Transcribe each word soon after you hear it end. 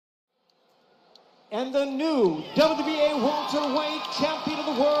and the new WBA welterweight champion of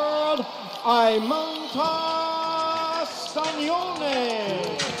the world, Stagnone.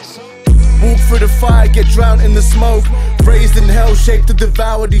 Walk through the fire, get drowned in the smoke. Raised in hell, shaped to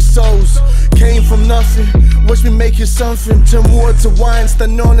devour these souls. Came from nothing, watch me make you something. Turn water to wine,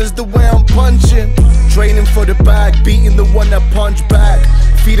 Stagnone is the way I'm punching. Training for the bag, beating the one that punch back.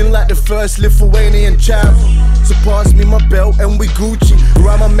 Feeling like the first Lithuanian champ. So pass me my belt and we Gucci.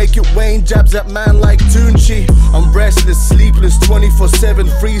 I'ma make it Wayne, jabs at man like Tunchi. I'm restless, sleepless, 24/7,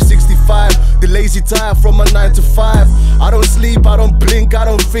 365. The lazy tire from a 9 to 5. I don't sleep, I don't blink, I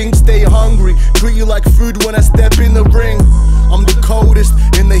don't think, stay hungry. Treat you like food when I step in the ring. I'm the coldest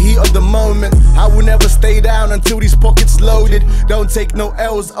in the heat of the moment. I will never stay down until these pockets loaded. Don't take no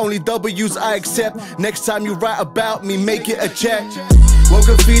L's, only W's I accept. Next time you write about me, make it a check. Woke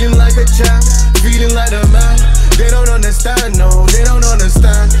up feeling like a champ, feeling like a man. They don't understand, no, they don't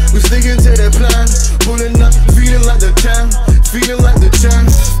understand. We're sticking to the plan, pulling up, feeling like the champ, feeling like the champ.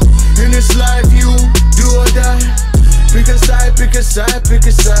 In this life, you do or die. Pick a side, pick a side, pick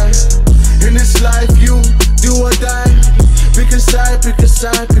a side. In this life, you do or die. Pick a side, pick a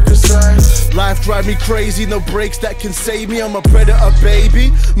side, pick a side. Life drive me crazy, no breaks that can save me. I'm a predator,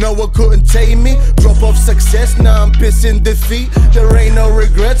 baby, no one couldn't tame me. Drop off success, now I'm pissing defeat. There ain't no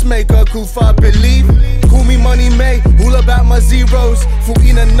regrets, make a kufa believe. Call me Money May, all about my zeros.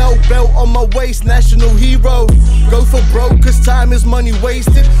 14 and no belt on my waist, national hero. Go for broke, cause time is money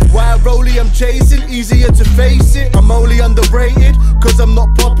wasted. Why rollie I'm chasing, easier to face it. I'm only underrated, cause I'm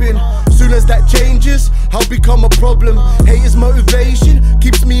not popping. Soon as that changes, I'll become a problem. Haters' motivation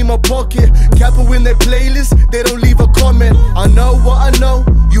keeps me in my pocket. Capo in their playlist, they don't leave a comment. I know what I know,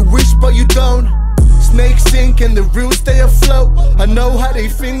 you wish but you don't. Snakes sink and the real stay afloat. I know how they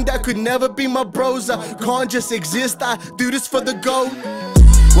think, that could never be my bros. I can't just exist, I do this for the gold.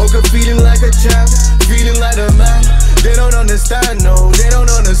 Woke up feeling like a champ, feeling like a man. They don't understand, no, they don't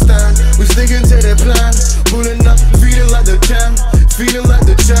understand. We're sticking to the plan, pulling up, feeling like the champ, feeling like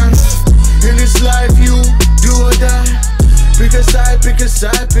the champ. In this life you do or die. Pick a side, pick a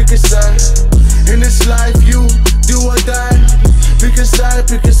side, pick a side. In this life you do or die. Pick a side,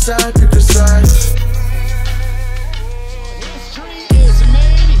 pick a side, pick a side.